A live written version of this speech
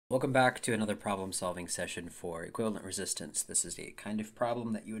Welcome back to another problem-solving session for equivalent resistance. This is a kind of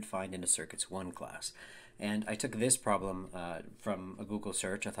problem that you would find in a Circuits 1 class. And I took this problem from a Google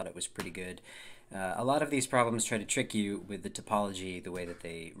search. I thought it was pretty good. A lot of these problems try to trick you with the topology, the way that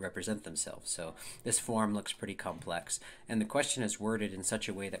they represent themselves. So this form looks pretty complex. And the question is worded in such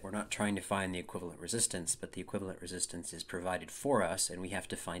a way that we're not trying to find the equivalent resistance, but the equivalent resistance is provided for us, and we have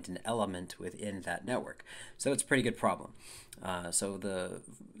to find an element within that network. So it's a pretty good problem. So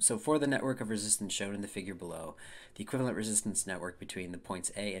for the network of resistance shown in the figure below, the equivalent resistance network between the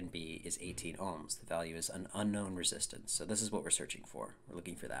points A and B is 18 ohms. The value is an unknown resistance. So this is what we're searching for. We're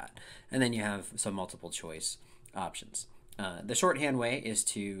looking for that. And then you have some multiple choice options. The shorthand way is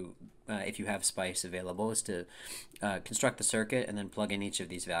to, if you have SPICE available, is to construct the circuit and then plug in each of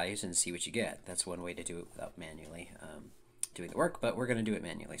these values and see what you get. That's one way to do it without manually doing the work, but we're going to do it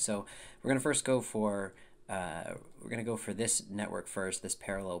manually. So we're going to first go for this network first, this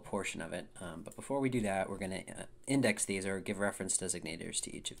parallel portion of it. But before we do that, we're going to index these or give reference designators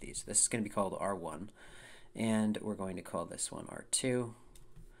to each of these. This is going to be called R1, and we're going to call this one R2.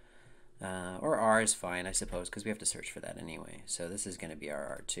 Or R is fine, I suppose, because we have to search for that anyway. So this is going to be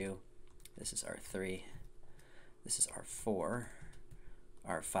our R2. This is R3. This is R4.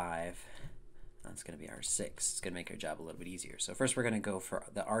 R5. That's going to be R6. It's going to make our job a little bit easier. So first we're going to go for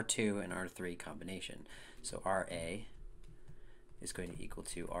the R2 and R3 combination. So RA is going to equal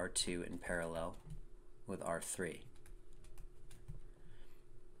to R2 in parallel with R3,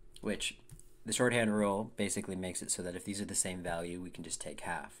 which the shorthand rule basically makes it so that if these are the same value, we can just take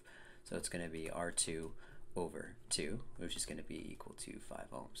half. So it's going to be R2 over 2, which is going to be equal to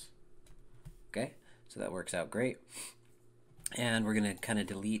 5 ohms. Okay, so that works out great. And we're going to kind of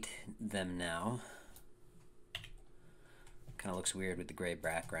delete them now. Kind of looks weird with the gray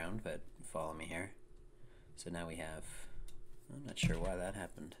background, but follow me here. So now we have, I'm not sure why that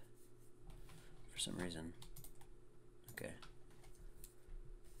happened for some reason. Okay.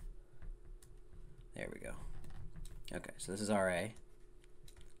 There we go. Okay, so this is RA.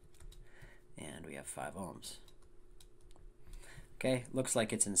 And we have 5 ohms. Okay, looks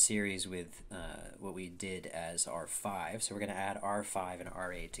like it's in series with what we did as R5. So we're going to add R5 and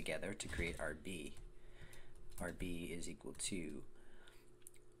RA together to create RB. RB is equal to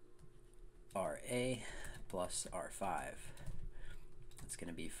RA plus R5. That's going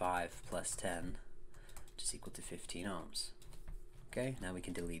to be 5 plus 10, which is equal to 15 ohms. Okay, now we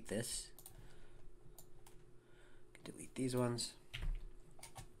can delete this. Delete these ones.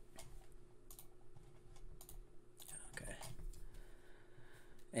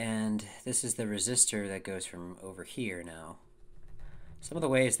 And this is the resistor that goes from over here now. Some of the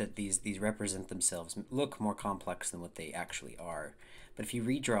ways that these represent themselves look more complex than what they actually are. But if you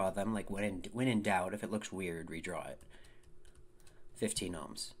redraw them, like when in doubt, if it looks weird, redraw it. 15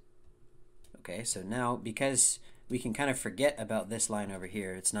 ohms. Okay, so now because we can kind of forget about this line over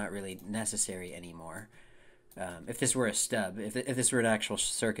here, it's not really necessary anymore. If this were a stub, if this were an actual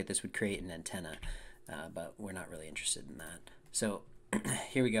circuit, this would create an antenna. But we're not really interested in that. So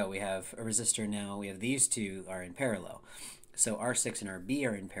here we go. We have a resistor now. We have these two are in parallel. So R6 and RB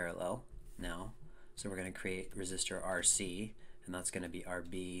are in parallel now. So we're going to create resistor RC, and that's going to be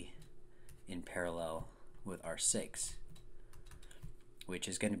RB in parallel with R6, which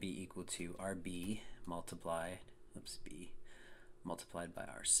is going to be equal to RB multiplied, B multiplied by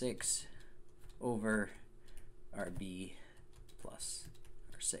R6 over RB plus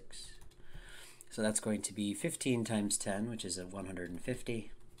R6. So that's going to be 15 times 10, which is a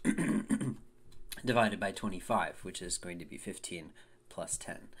 150, divided by 25, which is going to be 15 plus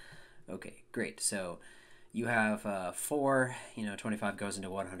 10. Okay, great. So you have 4, 25 goes into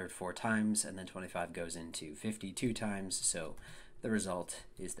 104 times, and then 25 goes into 52 times. So the result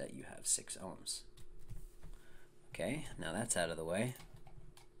is that you have 6 ohms. Okay, now that's out of the way.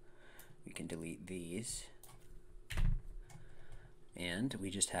 We can delete these. And we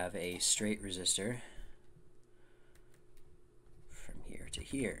just have a straight resistor from here to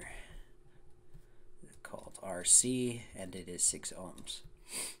here called RC, and it is 6 ohms.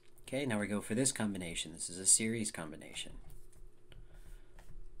 Okay, now we go for this combination. This is a series combination.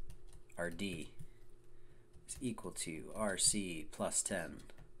 RD is equal to RC plus 10.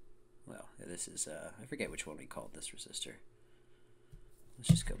 Well, this is, I forget which one we called this resistor. Let's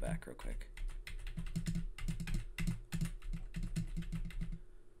just go back real quick.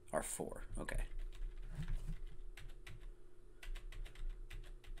 R4, okay.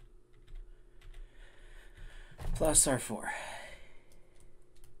 Plus R4,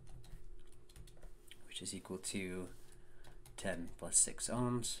 which is equal to 10 plus 6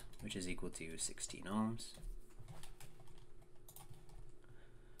 ohms, which is equal to 16 ohms.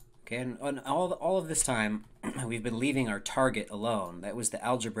 Okay, and all of this time, we've been leaving our target alone. That was the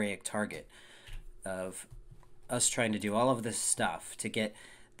algebraic target of us trying to do all of this stuff to get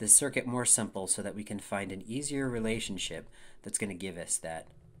the circuit more simple so that we can find an easier relationship that's going to give us that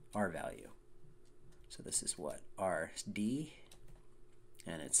R value. So this is what? RD,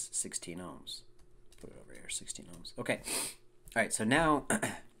 and it's 16 ohms. Put it over here, 16 ohms. Okay, all right, so now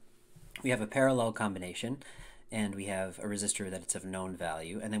we have a parallel combination, and we have a resistor that it's of known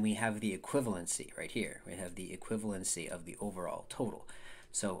value, and then we have the equivalency right here. We have the equivalency of the overall total.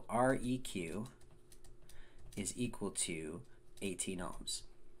 So Req is equal to 18 ohms.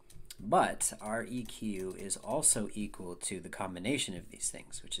 But Req is also equal to the combination of these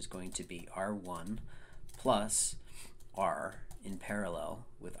things, which is going to be R1 plus R in parallel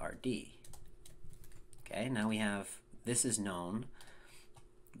with RD. Okay, now we have, this is known,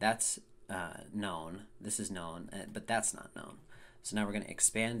 that's known, this is known, but that's not known. So now we're going to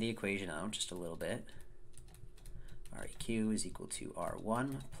expand the equation out just a little bit. Req is equal to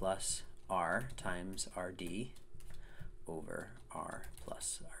R1 plus R times RD over R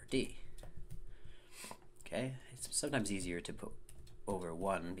plus RD. Okay, it's sometimes easier to put over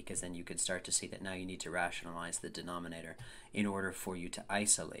 1 because then you could start to see that now you need to rationalize the denominator in order for you to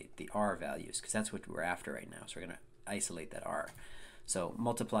isolate the R values, because that's what we're after right now. So we're going to isolate that R. So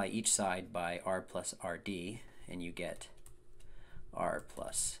multiply each side by R plus RD, and you get R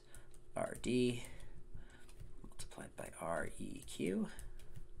plus RD multiplied by Req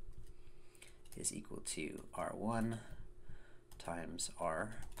is equal to R1 times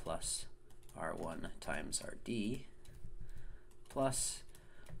R plus R1 times RD plus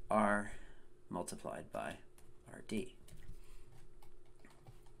R multiplied by RD.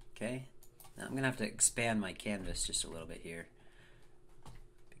 Okay, now I'm going to have to expand my canvas just a little bit here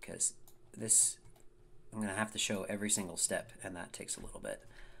because this, I'm going to have to show every single step, and that takes a little bit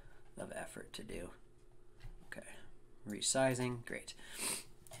of effort to do. Okay, resizing, great.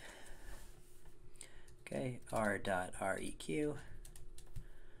 Okay, R dot Req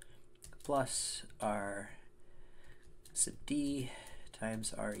plus R sub D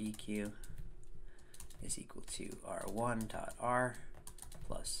times Req is equal to R1 dot R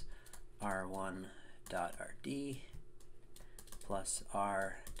plus R1 dot RD plus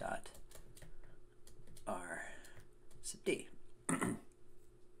R dot R sub D. All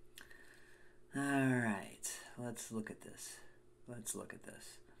right, let's look at this. Let's look at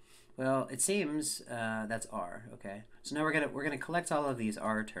this. Well, it seems that's R. Okay, so now we're gonna collect all of these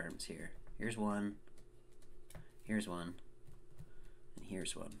R terms here. Here's one, and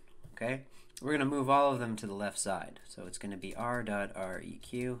here's one. Okay, we're gonna move all of them to the left side. So it's gonna be R dot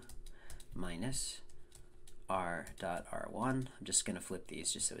Req minus R dot R1. I'm just gonna flip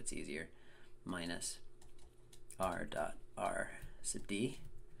these just so it's easier. Minus R dot R sub D.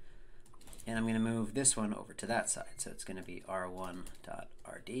 And I'm going to move this one over to that side. So it's going to be R1 dot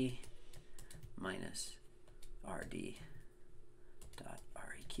RD minus RD dot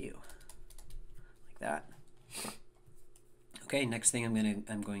REQ. Like that. Okay, next thing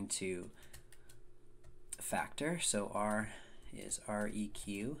I'm going to factor. So R is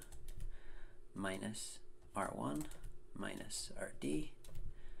REQ minus R1 minus RD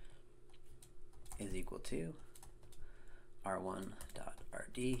is equal to R1 dot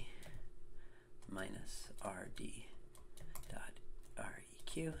RD minus RD dot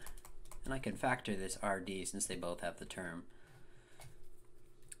REQ. And I can factor this RD since they both have the term.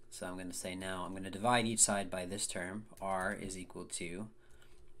 So I'm going to say now I'm going to divide each side by this term. R is equal to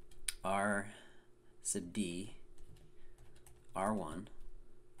R sub D R1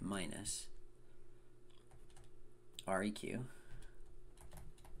 minus REQ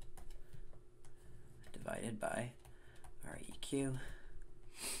divided by REQ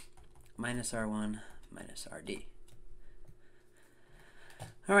minus R1 minus RD.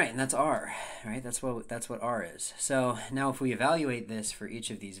 All right, and that's R, right? That's what R is. So now if we evaluate this for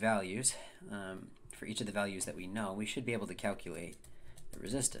each of these values, for each of the values that we know, we should be able to calculate the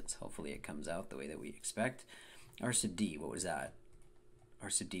resistance. Hopefully it comes out the way that we expect. R sub D, what was that?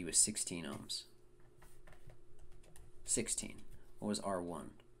 R sub D was 16 ohms. 16. What was R1?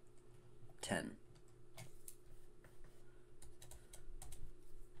 10.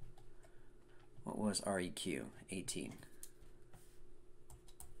 What was REQ? 18.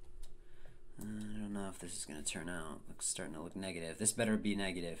 I don't know if this is going to turn out. It's starting to look negative. This better be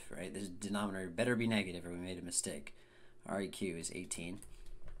negative, right? This denominator better be negative or we made a mistake. REQ is 18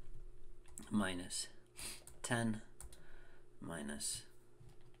 minus 10 minus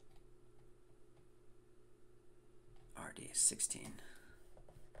RD is 16.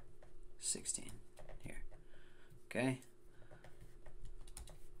 16 here. Okay?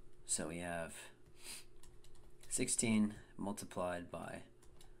 So we have 16 multiplied by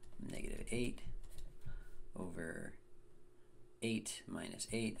negative 8 over 8 minus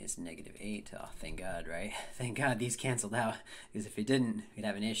 8 is negative 8. Oh, thank God, right? Thank God these canceled out, because if it didn't, we'd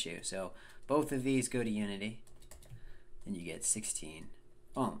have an issue. So both of these go to unity, and you get 16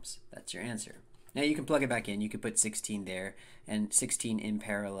 ohms. That's your answer. Now you can plug it back in. You could put 16 there, and 16 in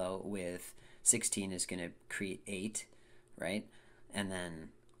parallel with 16 is going to create 8, right? And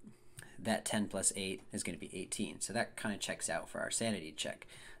then that 10 plus 8 is going to be 18. So that kind of checks out for our sanity check.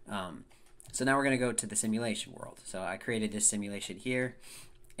 So now we're going to go to the simulation world. So I created this simulation here,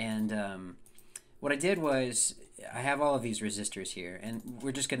 and what I did was I have all of these resistors here, and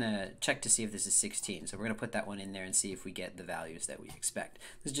we're just going to check to see if this is 16. So we're going to put that one in there and see if we get the values that we expect.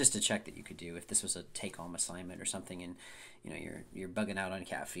 This is just a check that you could do if this was a take-home assignment or something, and you're bugging out on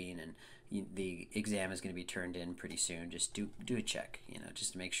caffeine, and the exam is going to be turned in pretty soon. Just do a check,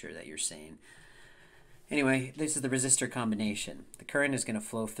 just to make sure that you're sane. Anyway, this is the resistor combination. The current is going to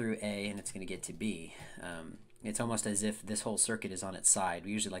flow through A, and it's going to get to B. It's almost as if this whole circuit is on its side.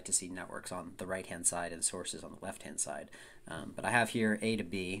 We usually like to see networks on the right-hand side and sources on the left-hand side. But I have here A to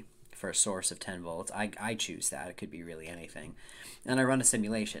B for a source of 10 volts. I choose that. It could be really anything. And I run a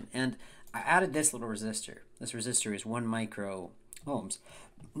simulation. And I added this little resistor. This resistor is 1 micro ohms.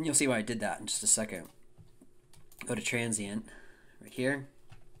 And you'll see why I did that in just a second. Go to transient right here.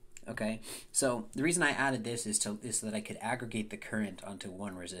 Okay, so the reason I added this is so that I could aggregate the current onto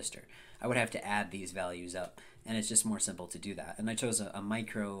one resistor. I would have to add these values up, and it's just more simple to do that. And I chose a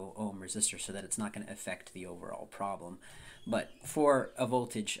micro ohm resistor so that it's not going to affect the overall problem. But for a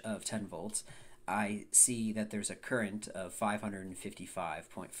voltage of 10 volts, I see that there's a current of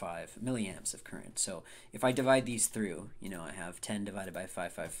 555.5 milliamps of current. So if I divide these through, I have 10 divided by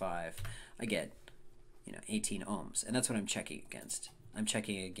 555, I get 18 ohms, and that's what I'm checking against. I'm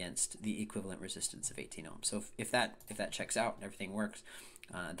checking against the equivalent resistance of 18 ohms. So if that checks out and everything works,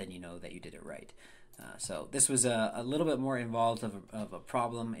 then you know that you did it right. So this was a little bit more involved of a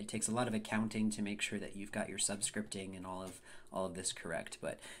problem. It takes a lot of accounting to make sure that you've got your subscripting and all of this correct.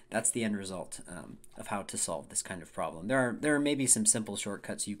 But that's the end result of how to solve this kind of problem. There are maybe some simple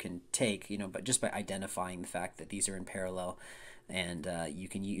shortcuts you can take, but just by identifying the fact that these are in parallel, and you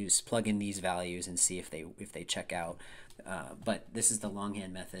can plug in these values and see if they check out. But this is the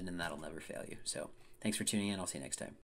longhand method, and that'll never fail you. So thanks for tuning in. I'll see you next time.